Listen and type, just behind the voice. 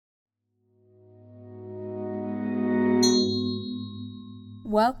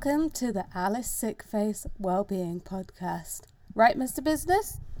Welcome to the Alice Sickface Wellbeing Podcast. Right, Mr.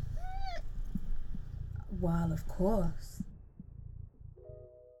 Business? Well, of course.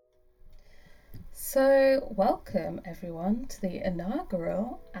 So, welcome everyone to the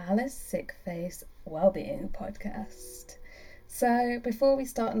inaugural Alice Sickface Wellbeing Podcast. So, before we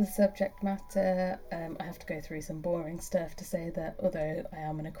start on the subject matter, I have to go through some boring stuff to say that although I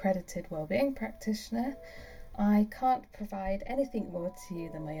am an accredited wellbeing practitioner, I can't provide anything more to you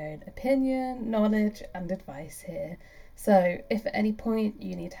than my own opinion, knowledge and advice here. So if at any point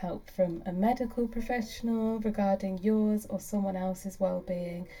you need help from a medical professional regarding yours or someone else's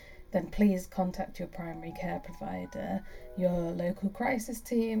well-being, then please contact your primary care provider, your local crisis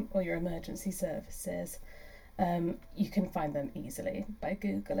team or your emergency services. You can find them easily by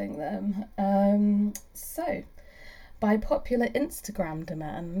Googling them. So, by popular Instagram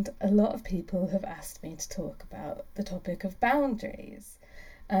demand, a lot of people have asked me to talk about the topic of boundaries.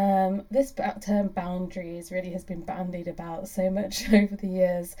 This term boundaries really has been bandied about so much over the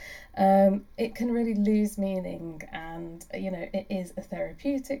years. It can really lose meaning, and it is a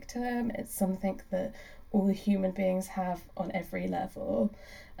therapeutic term. It's something that all human beings have on every level.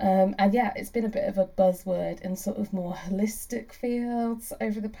 It's been a bit of a buzzword in sort of more holistic fields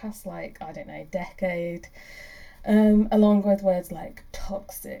over the past, decade. Along with words like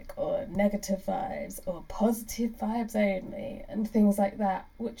toxic or negative vibes or positive vibes only and things like that,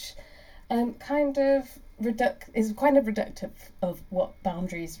 which is kind of reductive of what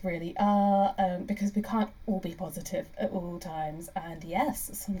boundaries really are, because we can't all be positive at all times, and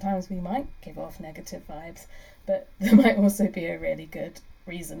yes, sometimes we might give off negative vibes, but there might also be a really good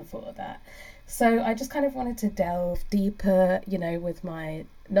reason for that. So I just kind of wanted to delve deeper, with my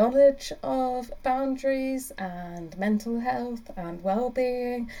knowledge of boundaries and mental health and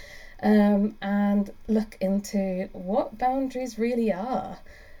well-being, and look into what boundaries really are.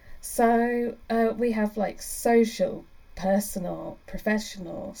 So we have social, personal,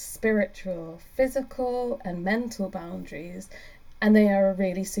 professional, spiritual, physical and mental boundaries, and they are a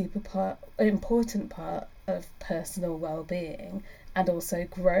really important part of personal well-being and also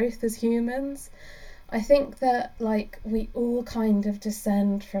growth as humans. I think that we all kind of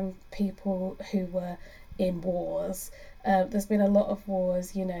descend from people who were in wars. There's been a lot of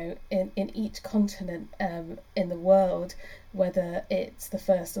wars, in each continent in the world, whether it's the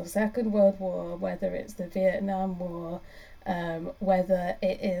First or Second World War, whether it's the Vietnam War, whether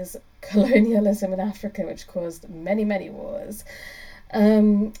it is colonialism in Africa, which caused many, many wars.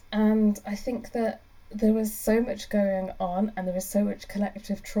 And I think that there was so much going on and there was so much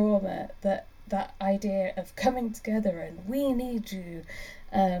collective trauma that idea of coming together and we need you,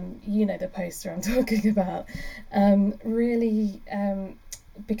 the poster I'm talking about, really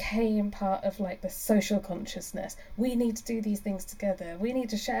became part of the social consciousness. We need to do these things together. We need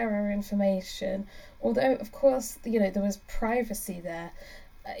to share our information. Although, of course, there was privacy there.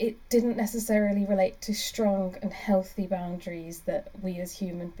 It didn't necessarily relate to strong and healthy boundaries that we as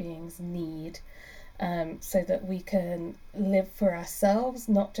human beings need. So that we can live for ourselves,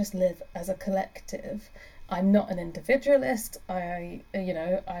 not just live as a collective. I'm not an individualist. I'm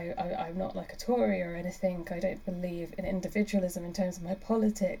not like a Tory or anything. I don't believe in individualism in terms of my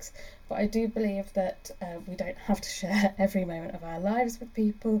politics, but I do believe that we don't have to share every moment of our lives with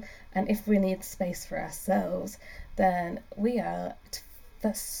people, and if we need space for ourselves, then we are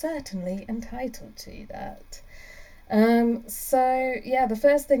certainly entitled to that. The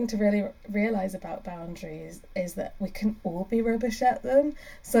first thing to really realise about boundaries is that we can all be rubbish at them.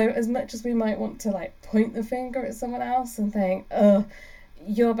 So as much as we might want to point the finger at someone else and think, oh,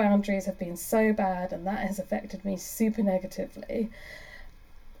 your boundaries have been so bad and that has affected me super negatively,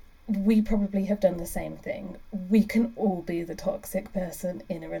 we probably have done the same thing. We can all be the toxic person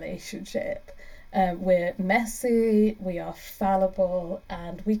in a relationship. We're messy, we are fallible,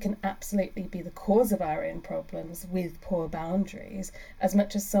 and we can absolutely be the cause of our own problems with poor boundaries, as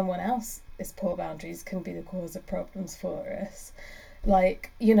much as someone else's poor boundaries can be the cause of problems for us.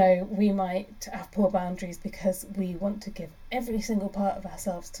 We might have poor boundaries because we want to give every single part of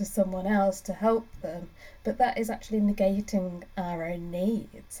ourselves to someone else to help them, but that is actually negating our own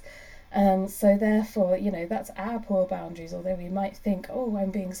needs. So therefore, that's our poor boundaries, although we might think, oh, I'm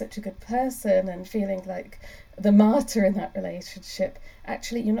being such a good person and feeling like the martyr in that relationship.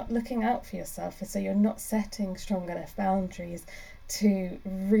 Actually, you're not looking out for yourself, so you're not setting strong enough boundaries to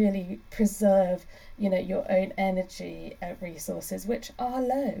really preserve, your own energy resources, which are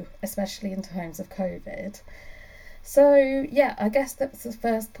low, especially in times of COVID. So, I guess that's the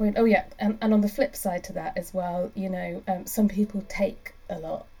first point. Oh, yeah, and on the flip side to that as well, some people take a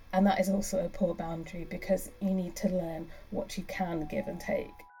lot And that is also a poor boundary, because you need to learn what you can give and take.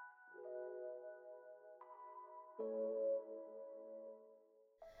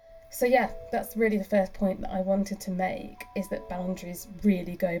 So yeah, that's really the first point that I wanted to make, is that boundaries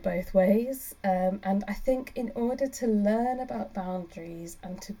really go both ways. And I think in order to learn about boundaries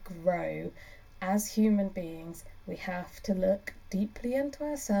and to grow as human beings, we have to look deeply into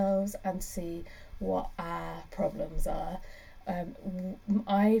ourselves and see what our problems are.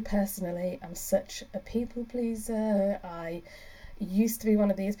 I personally am such a people pleaser. I used to be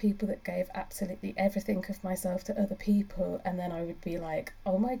one of these people that gave absolutely everything of myself to other people, and then I would be like,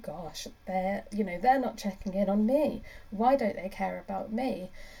 oh my gosh, they're not checking in on me, why don't they care about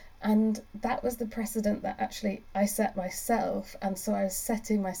me? And that was the precedent that actually I set myself, and so I was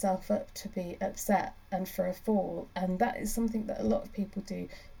setting myself up to be upset and for a fall. And that is something that a lot of people do.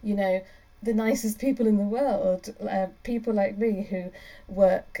 The nicest people in the world, people like me who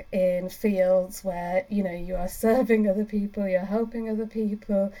work in fields where you are serving other people, you're helping other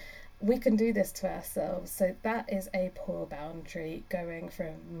people, we can do this to ourselves. So that is a poor boundary, going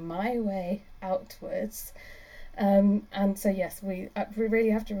from my way outwards. And so yes, we really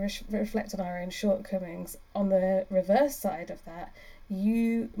have to reflect on our own shortcomings. On the reverse side of that,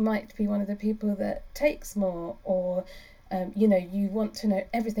 you might be one of the people that takes more, or you want to know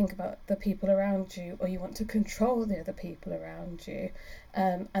everything about the people around you, or you want to control the other people around you.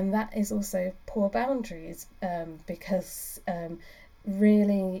 And that is also poor boundaries, because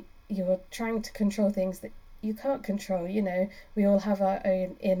really you're trying to control things that you can't control. We all have our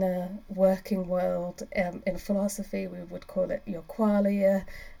own inner working world. In philosophy, we would call it your qualia.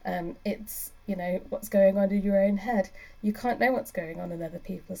 It's what's going on in your own head. You can't know what's going on in other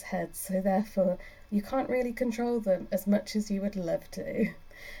people's heads, so therefore you can't really control them as much as you would love to.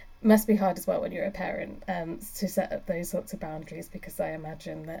 Must be hard as well when you're a parent, to set up those sorts of boundaries, because I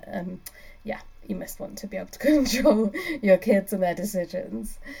imagine that you must want to be able to control your kids and their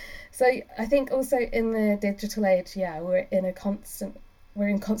decisions. So I think also in the digital age, we're in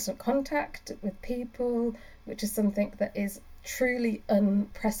constant contact with people, which is something that is truly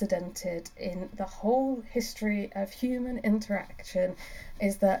unprecedented in the whole history of human interaction.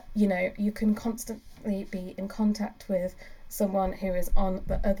 Is that you can constantly be in contact with someone who is on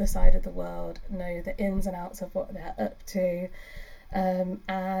the other side of the world, know the ins and outs of what they're up to,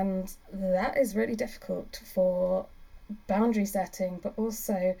 and that is really difficult for boundary setting, but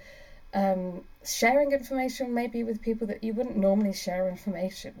also sharing information maybe with people that you wouldn't normally share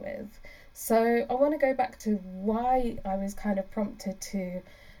information with. So I want to go back to why I was kind of prompted to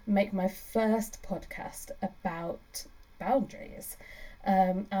make my first podcast about boundaries.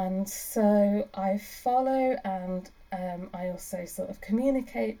 And so I follow and I also sort of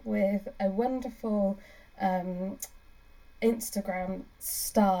communicate with a wonderful Instagram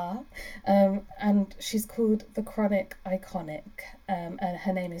star, and she's called The Chronic Iconic, and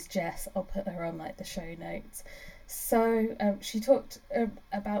her name is Jess. I'll put her on the show notes. So she talked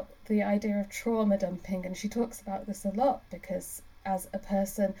about the idea of trauma dumping, and she talks about this a lot because as a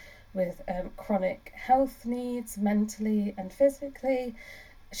person with chronic health needs, mentally and physically,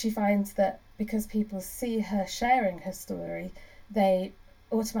 she finds that because people see her sharing her story, they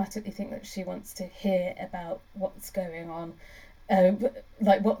automatically think that she wants to hear about what's going on,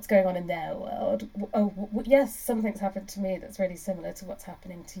 what's going on in their world. Yes, something's happened to me that's really similar to what's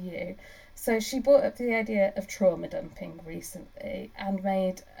happening to you. So she brought up the idea of trauma dumping recently and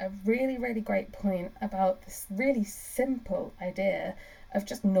made a really, really great point about this really simple idea of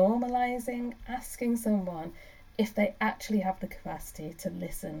just normalizing asking someone if they actually have the capacity to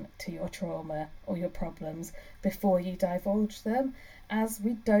listen to your trauma or your problems before you divulge them, as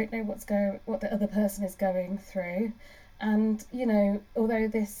we don't know what the other person is going through. And although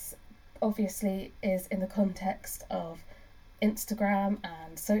this obviously is in the context of Instagram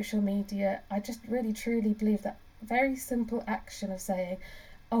and social media, I just really truly believe that very simple action of saying,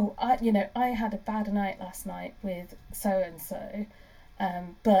 oh, I had a bad night last night with so and so,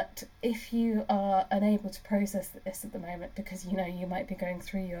 but if you are unable to process this at the moment because you might be going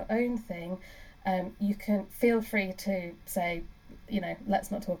through your own thing, you can feel free to say,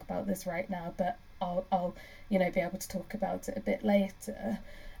 let's not talk about this right now, but I'll be able to talk about it a bit later.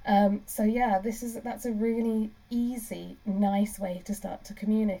 So yeah, that's a really easy, nice way to start to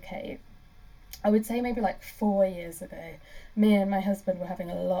communicate. I would say maybe 4 years ago, me and my husband were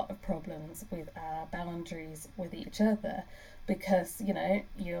having a lot of problems with our boundaries with each other because,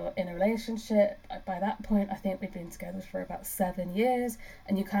 you're in a relationship. By that point, I think we'd been together for about 7 years,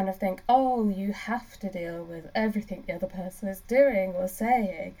 and you kind of think, oh, you have to deal with everything the other person is doing or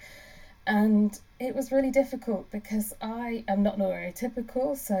saying. And it was really difficult because I am not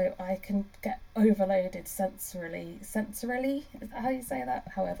neurotypical, so I can get overloaded sensorily, is that how you say that?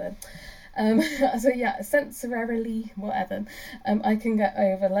 However, so yeah, sensorily, whatever, I can get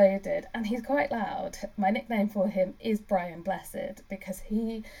overloaded, and he's quite loud. My nickname for him is Brian Blessed because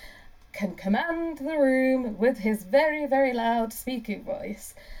he can command the room with his very, very loud speaking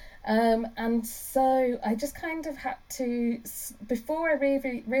voice. And so I just kind of had to, before I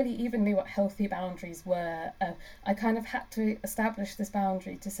really even knew what healthy boundaries were, I kind of had to establish this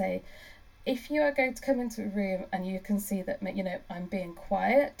boundary to say, if you are going to come into a room and you can see that, you know, I'm being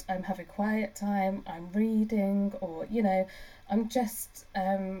quiet, I'm having quiet time, I'm reading, or, you know, I'm just,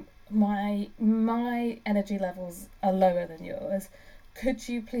 my energy levels are lower than yours, could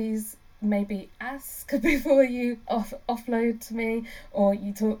you please maybe ask before you offload to me, or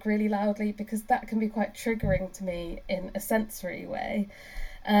you talk really loudly, because that can be quite triggering to me in a sensory way.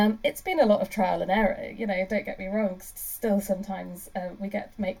 It's been a lot of trial and error, you know, don't get me wrong, still sometimes we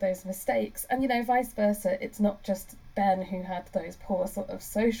make those mistakes. And, you know, vice versa, it's not just Ben who had those poor sort of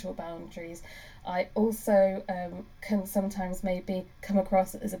social boundaries. I also can sometimes maybe come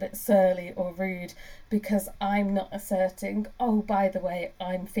across as a bit surly or rude because I'm not asserting, oh, by the way,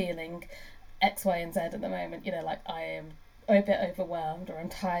 I'm feeling X, Y, and Z at the moment, you know, like I am a bit overwhelmed, or I'm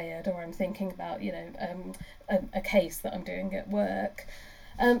tired, or I'm thinking about, you know, a case that I'm doing at work.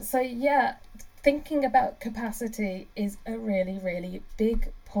 So yeah, thinking about capacity is a really, really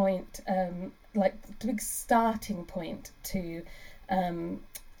big point, like the big starting point to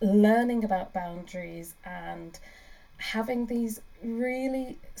learning about boundaries and having these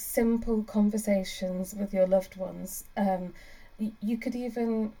really simple conversations with your loved ones. You could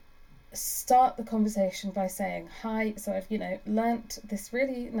even start the conversation by saying, hi, so I've, you know, learnt this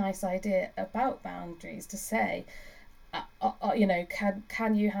really nice idea about boundaries, to say, you know,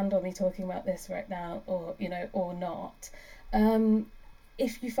 can you handle me talking about this right now, or, you know, or not.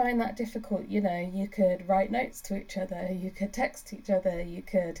 If you find that difficult, you know, you could write notes to each other, you could text each other, you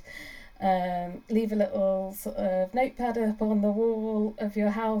could leave a little sort of notepad up on the wall of your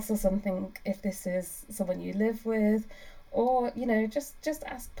house or something if this is someone you live with, or, you know, just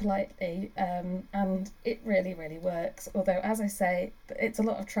ask politely, and it really, really works. Although, as I say, it's a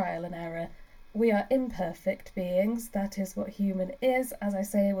lot of trial and error. We are imperfect beings, that is what human is. As I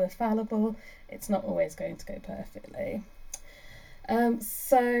say, we're fallible, it's not always going to go perfectly.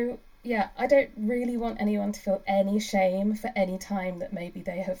 So yeah, I don't really want anyone to feel any shame for any time that maybe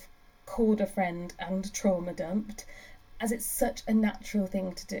they have called a friend and trauma dumped, as it's such a natural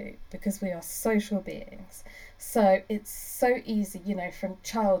thing to do because we are social beings. So it's so easy, you know, from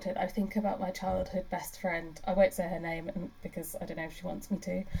childhood. I think about my childhood best friend. I won't say her name because I don't know if she wants me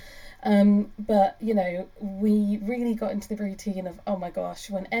to. But, you know, we really got into the routine of, oh my gosh,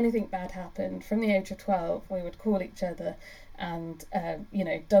 when anything bad happened from the age of 12, we would call each other and, you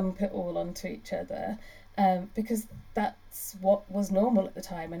know, dump it all onto each other, because that's what was normal at the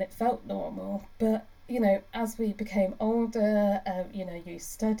time and it felt normal. But, you know, as we became older, you know, you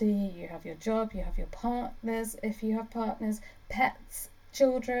study, you have your job, you have your partners, if you have partners, pets,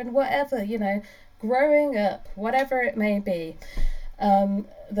 children, whatever, you know, growing up, whatever it may be,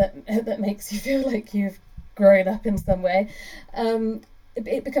 that makes you feel like you've grown up in some way.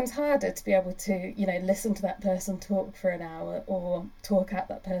 It becomes harder to be able to, you know, listen to that person talk for an hour or talk at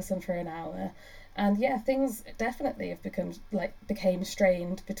that person for an hour. And yeah, things definitely have became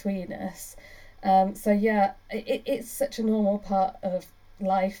strained between us. So yeah, it's such a normal part of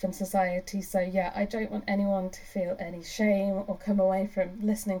life and society. So yeah, I don't want anyone to feel any shame or come away from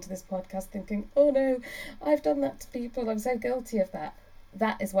listening to this podcast thinking, oh no, I've done that to people, I'm so guilty of that.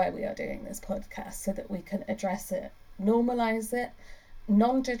 That is why we are doing this podcast, so that we can address it, normalize it,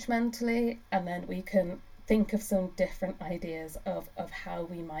 non-judgmentally, and then we can think of some different ideas of how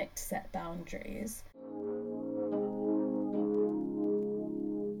we might set boundaries.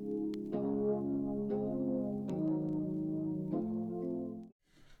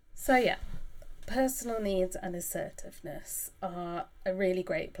 So yeah, personal needs and assertiveness are a really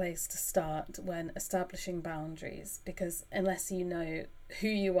great place to start when establishing boundaries, because unless you know who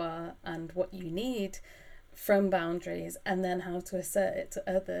you are and what you need from boundaries and then how to assert it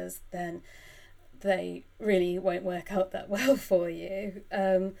to others, then they really won't work out that well for you.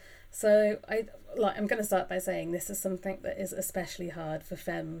 So I'm going to start by saying this is something that is especially hard for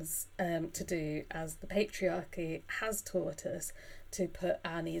femmes to do, as the patriarchy has taught us to put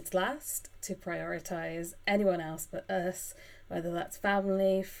our needs last, to prioritise anyone else but us, whether that's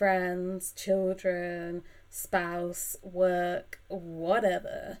family, friends, children, spouse, work,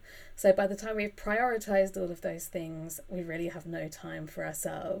 whatever. So by the time we've prioritized all of those things, we really have no time for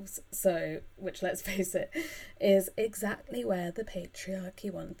ourselves. So, which, let's face it, is exactly where the patriarchy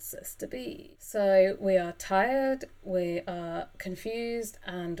wants us to be. So we are tired, we are confused,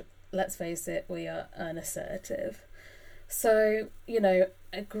 and let's face it, we are unassertive. So,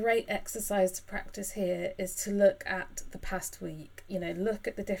 a great exercise to practice here is to look at the past week, look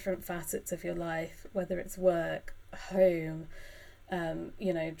at the different facets of your life, whether it's work, home,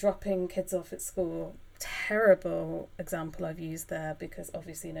 dropping kids off at school. Terrible example I've used there because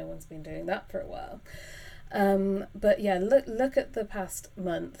obviously no one's been doing that for a while. But yeah, look at the past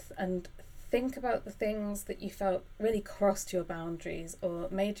month and think about the things that you felt really crossed your boundaries or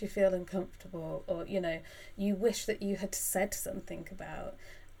made you feel uncomfortable, or you wish that you had said something about.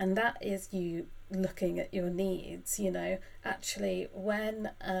 And that is you looking at your needs. Actually,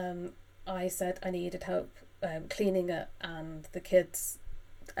 when I said I needed help cleaning up and the kids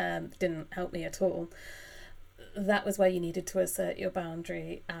didn't help me at all, that was where you needed to assert your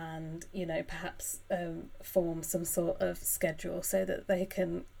boundary and perhaps form some sort of schedule so that they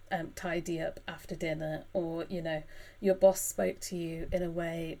can tidy up after dinner, or your boss spoke to you in a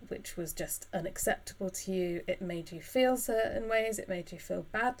way which was just unacceptable to you. It made you feel certain ways, it made you feel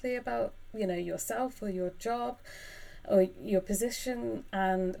badly about yourself or your job or your position,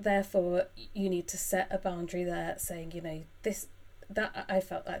 and therefore you need to set a boundary there saying that I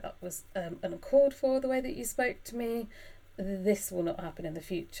felt like that was uncalled for, the way that you spoke to me. This will not happen in the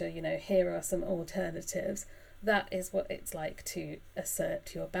future. Here are some alternatives. That is what it's like to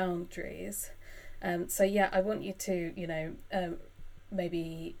assert your boundaries. So yeah, I want you to,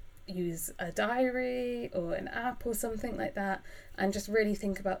 maybe use a diary or an app or something like that, and just really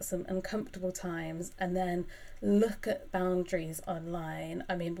think about some uncomfortable times, and then look at boundaries online.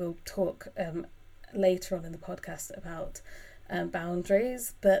 I mean, we'll talk later on in the podcast about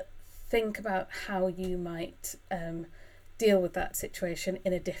boundaries, but think about how you might deal with that situation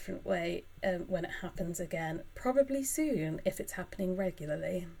in a different way when it happens again, probably soon if it's happening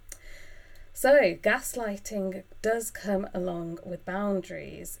regularly. So gaslighting does come along with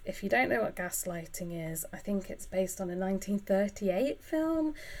boundaries. If you don't know what gaslighting is, I think it's based on a 1938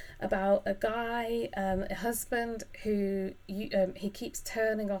 film about a guy, a husband who he keeps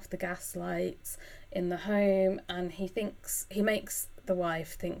turning off the gas lights in the home, and he makes the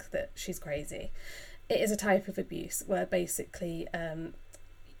wife think that she's crazy. It is a type of abuse where basically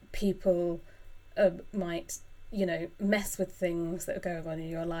people might mess with things that are going on in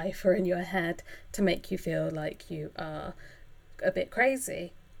your life or in your head to make you feel like you are a bit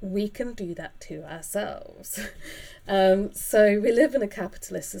crazy. We can do that to ourselves. So we live in a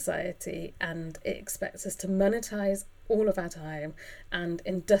capitalist society, and it expects us to monetize all of our time and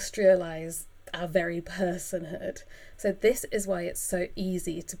industrialize our very personhood. So this is why it's so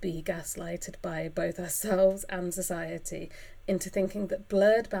easy to be gaslighted by both ourselves and society into thinking that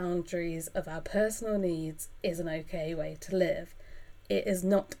blurred boundaries of our personal needs is an okay way to live. It is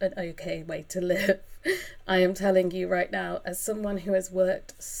not an okay way to live. I am telling you right now, as someone who has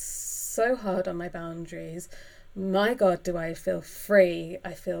worked so hard on my boundaries, my God, do I feel free.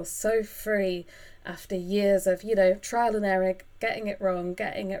 I feel so free after years of, trial and error, getting it wrong,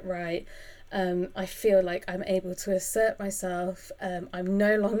 getting it right. I feel like I'm able to assert myself. I'm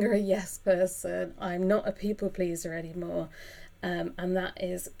no longer a yes person. I'm not a people pleaser anymore. And that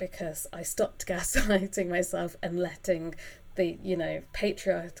is because I stopped gaslighting myself and letting the,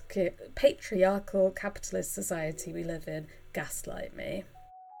 patriarchal capitalist society we live in gaslight me.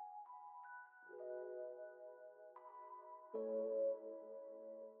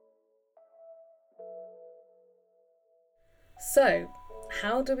 So,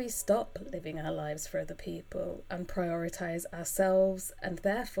 how do we stop living our lives for other people and prioritise ourselves, and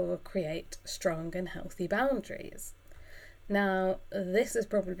therefore create strong and healthy boundaries? Now, this is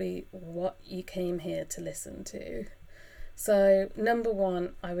probably what you came here to listen to. So, number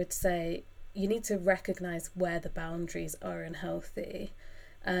one, I would say you need to recognise where the boundaries are unhealthy.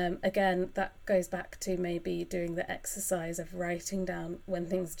 Again, that goes back to maybe doing the exercise of writing down when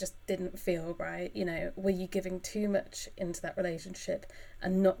things just didn't feel right. Were you giving too much into that relationship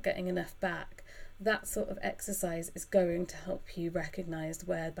and not getting enough back? That sort of exercise is going to help you recognise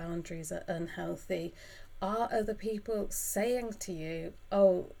where boundaries are unhealthy. Are other people saying to you,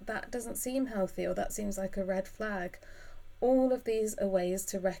 oh, that doesn't seem healthy, or that seems like a red flag? All of these are ways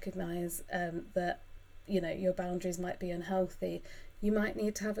to recognise that your boundaries might be unhealthy. You might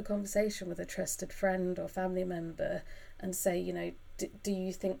need to have a conversation with a trusted friend or family member and say, do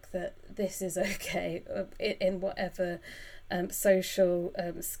you think that this is okay in whatever social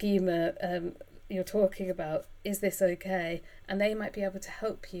schema you're talking about, is this okay? And they might be able to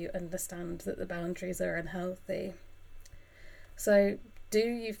help you understand that the boundaries are unhealthy. So do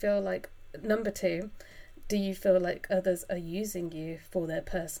you feel like, number 2, do you feel like others are using you for their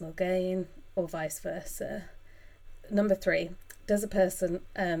personal gain, or vice versa? Number 3, does a person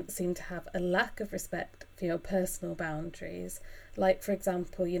seem to have a lack of respect for your personal boundaries? Like, for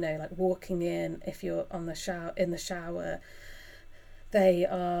example, like walking in, if you're in the shower, they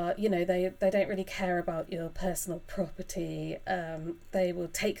are, they don't really care about your personal property. They will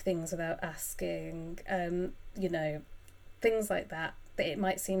take things without asking, things like that. It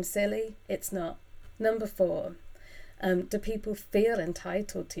might seem silly, it's not. Number 4, do people feel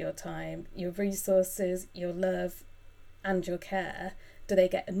entitled to your time, your resources, your love, and your care? Do they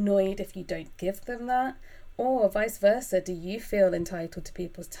get annoyed if you don't give them that? Or vice versa, do you feel entitled to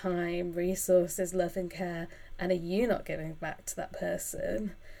people's time, resources, love and care, and are you not giving back to that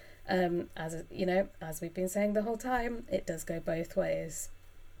person? As we've been saying the whole time, it does go both ways.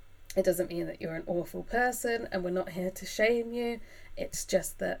 It doesn't mean that you're an awful person, and we're not here to shame you. It's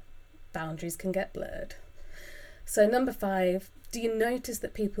just that boundaries can get blurred. So number 5, do you notice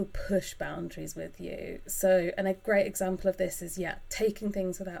that people push boundaries with you? So, and a great example of this is, taking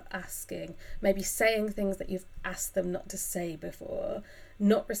things without asking, maybe saying things that you've asked them not to say before,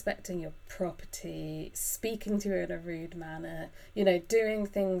 not respecting your property, speaking to you in a rude manner, doing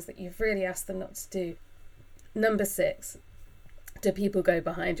things that you've really asked them not to do. Number 6, do people go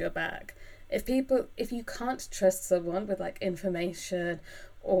behind your back? If you can't trust someone with like information,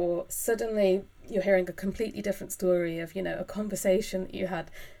 or suddenly you're hearing a completely different story of, a conversation that you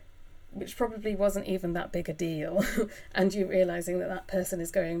had, which probably wasn't even that big a deal, and you realising that that person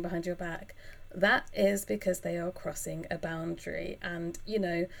is going behind your back, that is because they are crossing a boundary. And,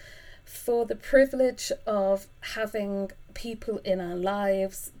 for the privilege of having people in our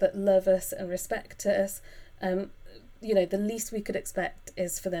lives that love us and respect us, the least we could expect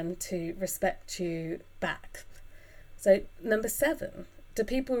is for them to respect you back. So number 7, do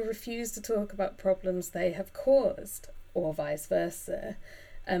people refuse to talk about problems they have caused, or vice versa?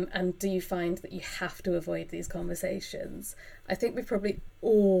 And do you find that you have to avoid these conversations? I think we've probably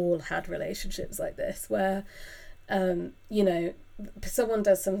all had relationships like this where, someone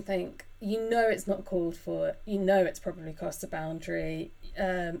does something, it's not called for, it's probably crossed a boundary.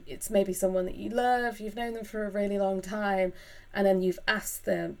 It's maybe someone that you love, you've known them for a really long time, and then you've asked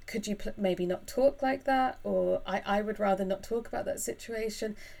them, could you maybe not talk like that? Or I would rather not talk about that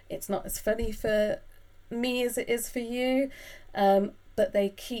situation. It's not as funny for me as it is for you. But they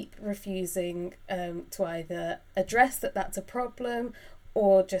keep refusing to either address that that's a problem,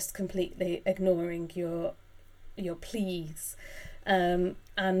 or just completely ignoring your pleas. And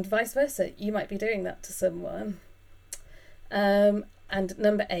vice versa, you might be doing that to someone. And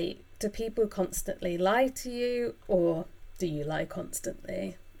number 8, do people constantly lie to you, or do you lie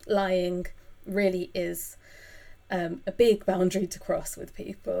constantly? Lying really is a big boundary to cross with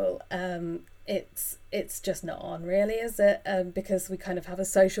people. It's just not on, really, is it? Because we kind of have a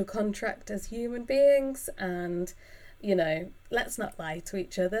social contract as human beings, and let's not lie to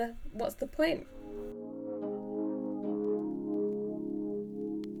each other. What's the point?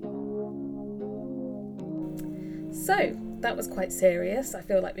 So that was quite serious. I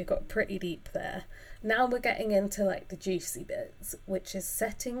feel like we got pretty deep there. Now we're getting into like the juicy bits, which is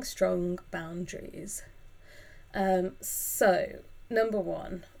setting strong boundaries. So number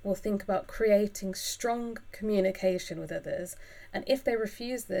 1, we'll think about creating strong communication with others. And if they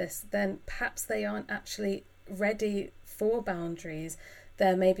refuse this, then perhaps they aren't actually ready for boundaries.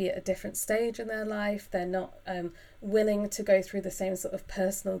 They're maybe at a different stage in their life. They're not willing to go through the same sort of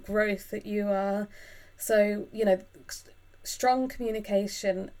personal growth that you are. So, strong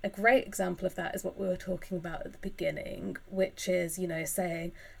communication, a great example of that is what we were talking about at the beginning, which is,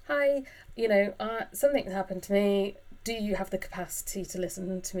 saying, hi, something happened to me. Do you have the capacity to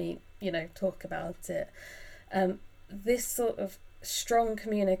listen to me, talk about it? This sort of strong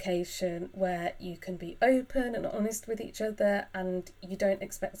communication where you can be open and honest with each other, and you don't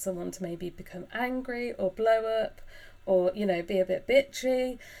expect someone to maybe become angry or blow up or, be a bit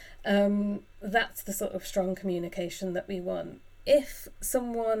bitchy. That's the sort of strong communication that we want. If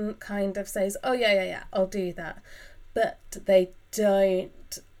someone kind of says, oh yeah, I'll do that, but they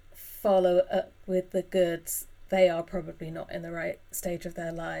don't follow up with the goods, they are probably not in the right stage of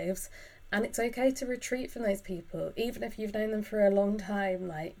their lives. And it's okay to retreat from those people, even if you've known them for a long time.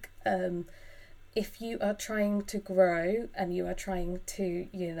 Like, if you are trying to grow and you are trying to,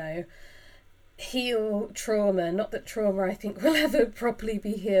 heal trauma, not that trauma I think will ever properly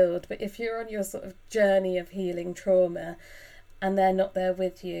be healed, but if you're on your sort of journey of healing trauma, and they're not there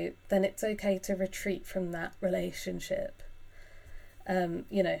with you, then it's okay to retreat from that relationship.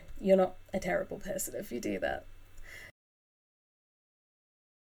 You're not a terrible person if you do that.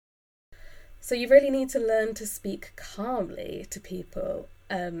 So you really need to learn to speak calmly to people,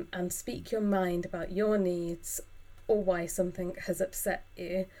 and speak your mind about your needs or why something has upset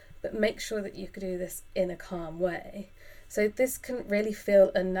you, but make sure that you can do this in a calm way. So this can really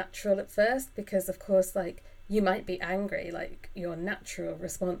feel unnatural at first because, of course, like, you might be angry, like your natural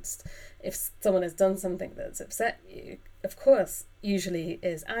response if someone has done something that's upset you, of course, usually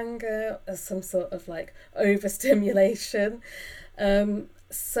is anger or some sort of like overstimulation.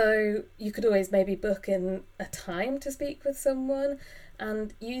 So you could always maybe book in a time to speak with someone,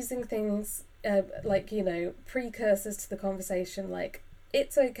 and using things like, precursors to the conversation, like,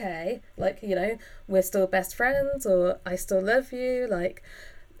 it's okay, like, we're still best friends, or I still love you, like,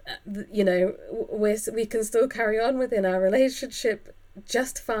 we can still carry on within our relationship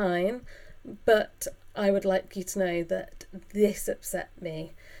just fine, but I would like you to know that this upset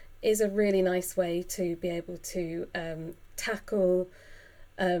me, is a really nice way to be able to tackle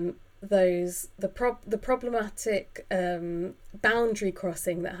the problematic boundary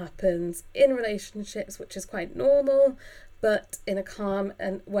crossing that happens in relationships, which is quite normal, but in a calm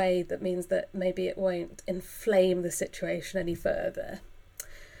and way that means that maybe it won't inflame the situation any further.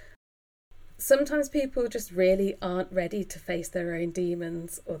 Sometimes people just really aren't ready to face their own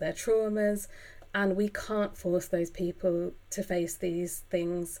demons or their traumas, and we can't force those people to face these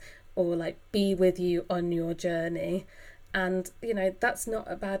things or like be with you on your journey. And that's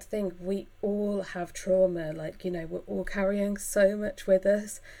not a bad thing. We all have trauma, like, we're all carrying so much with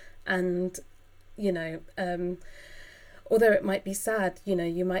us, and although it might be sad,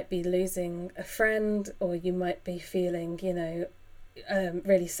 you might be losing a friend, or you might be feeling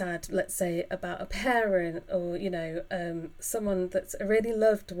really sad, let's say, about a parent, or someone that's a really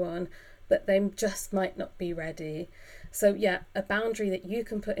loved one, but they just might not be ready. So yeah, a boundary that you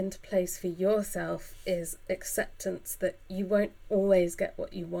can put into place for yourself is acceptance that you won't always get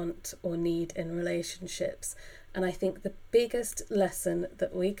what you want or need in relationships. And I think the biggest lesson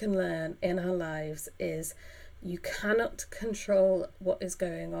that we can learn in our lives is you cannot control what is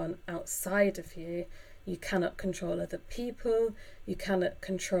going on outside of you. You cannot control other people. You cannot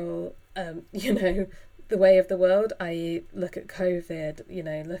control, the way of the world, i.e. look at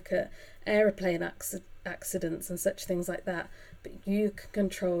COVID, look at aeroplane accidents and such things like that. But you can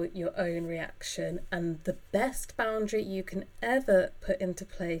control your own reaction. And the best boundary you can ever put into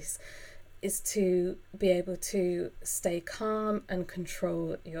place is to be able to stay calm and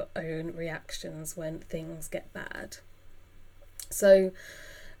control your own reactions when things get bad. So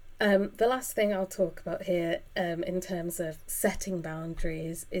the last thing I'll talk about here in terms of setting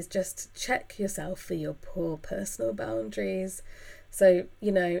boundaries is just check yourself for your poor personal boundaries. So,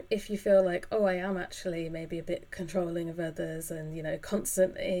 if you feel like, oh, I am actually maybe a bit controlling of others, and,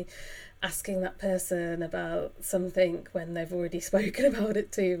 constantly asking that person about something when they've already spoken about it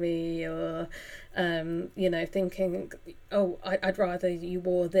to me, or, thinking, oh, I'd rather you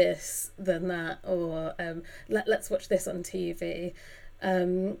wore this than that, or let's watch this on TV.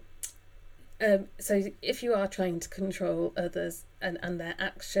 So if you are trying to control others and their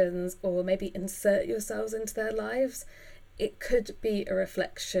actions, or maybe insert yourselves into their lives, it could be a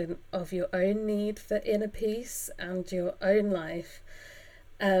reflection of your own need for inner peace, and your own life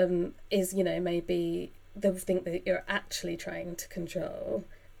is, maybe the thing that you're actually trying to control.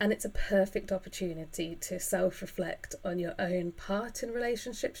 And it's a perfect opportunity to self-reflect on your own part in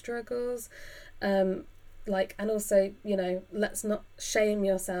relationship struggles. And also, let's not shame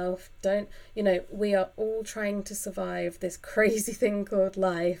yourself. We are all trying to survive this crazy thing called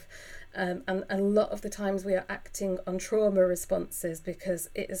life. And a lot of the times we are acting on trauma responses because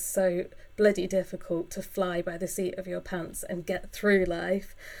it is so bloody difficult to fly by the seat of your pants and get through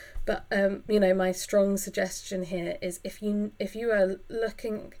life. But my strong suggestion here is if you are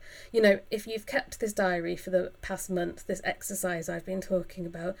looking, if you've kept this diary for the past month, this exercise I've been talking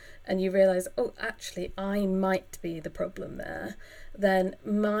about, and you realise, oh, actually, I might be the problem there, then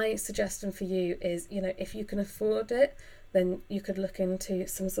my suggestion for you is, if you can afford it, then you could look into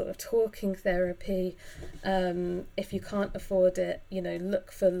some sort of talking therapy. If you can't afford it,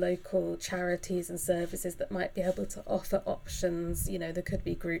 look for local charities and services that might be able to offer options. There could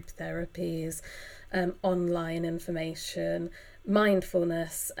be group therapies, online information.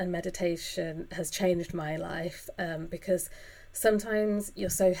 Mindfulness and meditation has changed my life because sometimes you're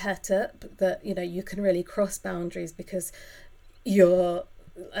so het up that, you can really cross boundaries because you're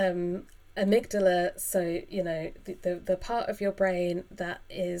amygdala, so the part of your brain that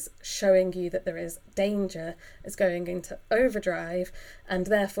is showing you that there is danger, is going into overdrive, and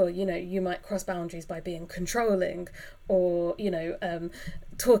therefore you might cross boundaries by being controlling, or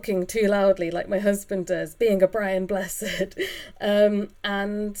talking too loudly like my husband does, being a Brian Blessed.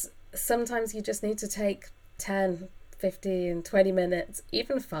 And sometimes you just need to take 10, 15, 20 minutes,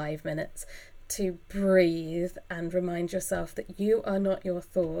 even 5 minutes, to breathe and remind yourself that you are not your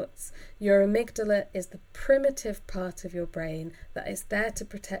thoughts. Your amygdala is the primitive part of your brain that is there to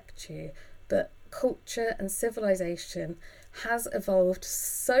protect you, but culture and civilization has evolved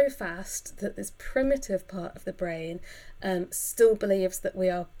so fast that this primitive part of the brain still believes that we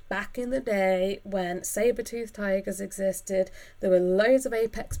are back in the day when saber-toothed tigers existed. There were loads of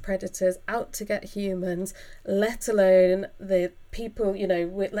apex predators out to get humans, let alone the people,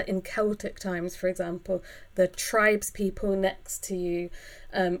 in Celtic times, for example, the tribes people next to you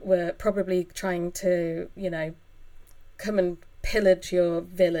were probably trying to, come and pillage your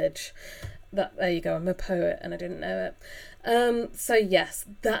village. There you go, I'm a poet and I didn't know it. So yes,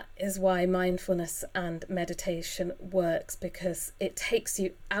 that is why mindfulness and meditation works, because it takes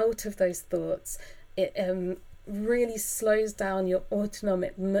you out of those thoughts. It really slows down your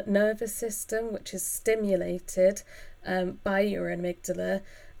autonomic nervous system, which is stimulated by your amygdala,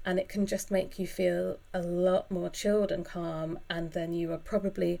 and it can just make you feel a lot more chilled and calm, and then you are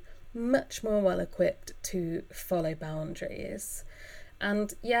probably much more well equipped to follow boundaries.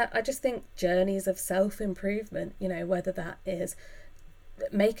 And yeah, I just think journeys of self-improvement, whether that is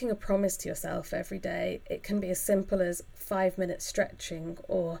making a promise to yourself every day, it can be as simple as 5 minutes stretching,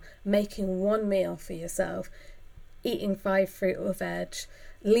 or making one meal for yourself, eating 5 fruit or veg,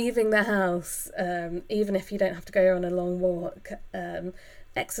 leaving the house, even if you don't have to go on a long walk,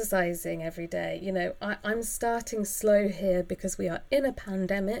 exercising every day. I'm starting slow here because we are in a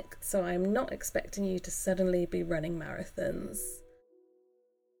pandemic, so I'm not expecting you to suddenly be running marathons.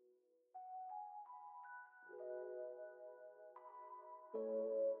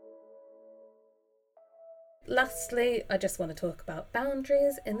 Lastly, I just want to talk about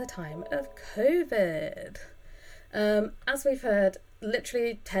boundaries in the time of COVID. As we've heard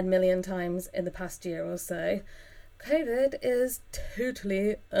literally 10 million times in the past year or so, COVID is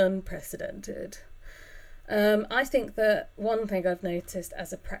totally unprecedented. I think that one thing I've noticed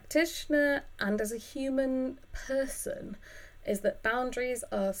as a practitioner and as a human person is that boundaries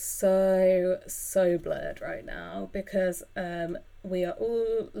are so blurred right now, because we are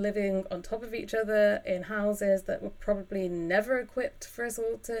all living on top of each other in houses that were probably never equipped for us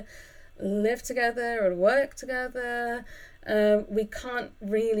all to live together and work together. We can't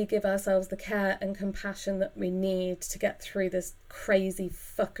really give ourselves the care and compassion that we need to get through this crazy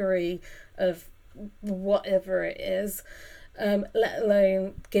fuckery of whatever it is, let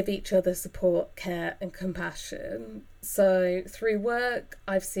alone give each other support, care and compassion. So through work,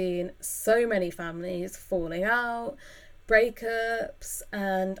 I've seen so many families falling out, breakups,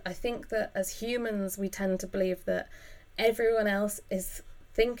 and I think that as humans we tend to believe that everyone else is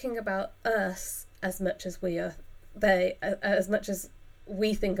thinking about us as much as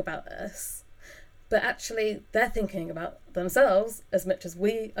we think about us, but actually they're thinking about themselves as much as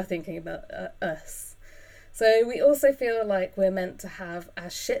we are thinking about us. So we also feel like we're meant to have our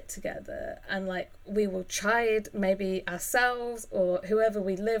shit together, and like we will chide maybe ourselves or whoever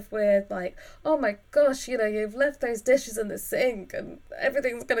we live with, like, oh my gosh, you've left those dishes in the sink and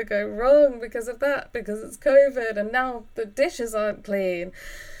everything's gonna go wrong because of that, because it's COVID and now the dishes aren't clean.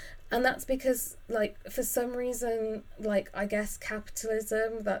 And that's because, like, for some reason, like, I guess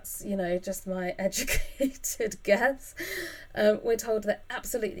capitalism, that's, just my educated guess. We're told that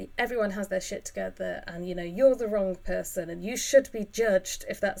absolutely everyone has their shit together and, you're the wrong person and you should be judged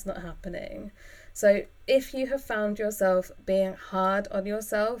if that's not happening. So if you have found yourself being hard on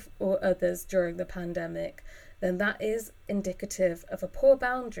yourself or others during the pandemic, then that is indicative of a poor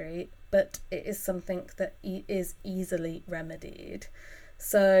boundary, but it is something that is easily remedied.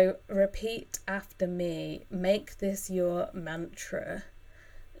 So repeat after me, make this your mantra.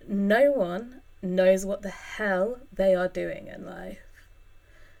 No one knows what the hell they are doing in life.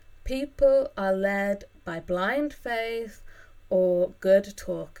 People are led by blind faith or good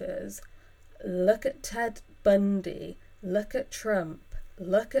talkers. Look at Ted Bundy, look at Trump,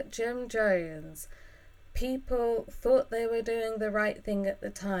 look at Jim Jones. People thought they were doing the right thing at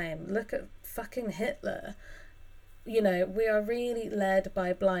the time. Look at fucking Hitler. We are really led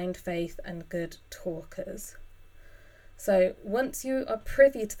by blind faith and good talkers. So once you are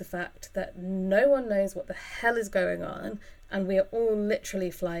privy to the fact that no one knows what the hell is going on and we are all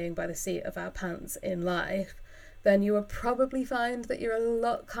literally flying by the seat of our pants in life, then you will probably find that you're a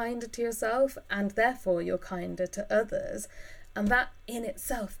lot kinder to yourself, and therefore you're kinder to others. And that in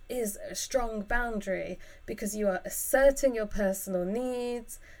itself is a strong boundary, because you are asserting your personal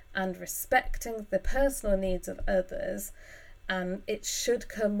needs and respecting the personal needs of others. And it should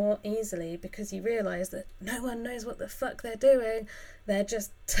come more easily because you realise that no one knows what the fuck they're doing. They're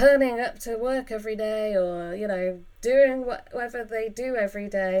just turning up to work every day, or, you know, doing whatever they do every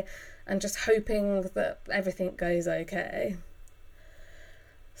day and just hoping that everything goes okay.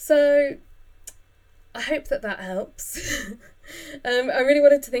 So I hope that helps. I really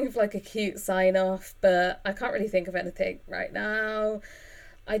wanted to think of like a cute sign off, but I can't really think of anything right now.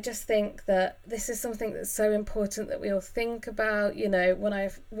 I just think that this is something that's so important that we all think about. You know, when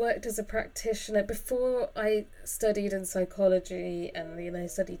I've worked as a practitioner, before I studied in psychology and, you know,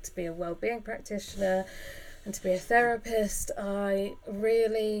 studied to be a wellbeing practitioner and to be a therapist, I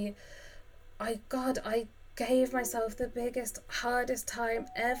gave myself the biggest, hardest time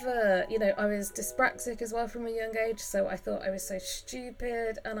ever. You know, I was dyspraxic as well from a young age, so I thought I was so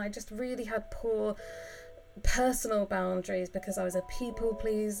stupid, and I just really had poor personal boundaries because I was a people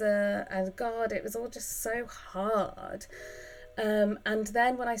pleaser, and God, it was all just so hard. And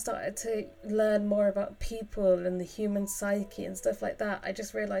then when I started to learn more about people and the human psyche and stuff like that, I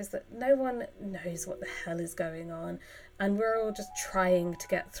just realised that no one knows what the hell is going on, and we're all just trying to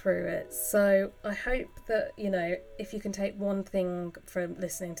get through it. So I hope that, you know, if you can take one thing from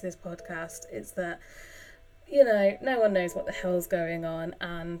listening to this podcast, it's that, you know, no one knows what the hell's going on,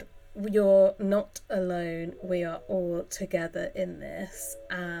 and you're not alone. We are all together in this,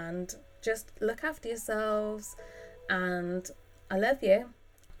 and just look after yourselves. And I love you,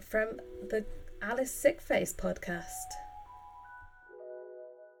 from the Alice Sickface podcast.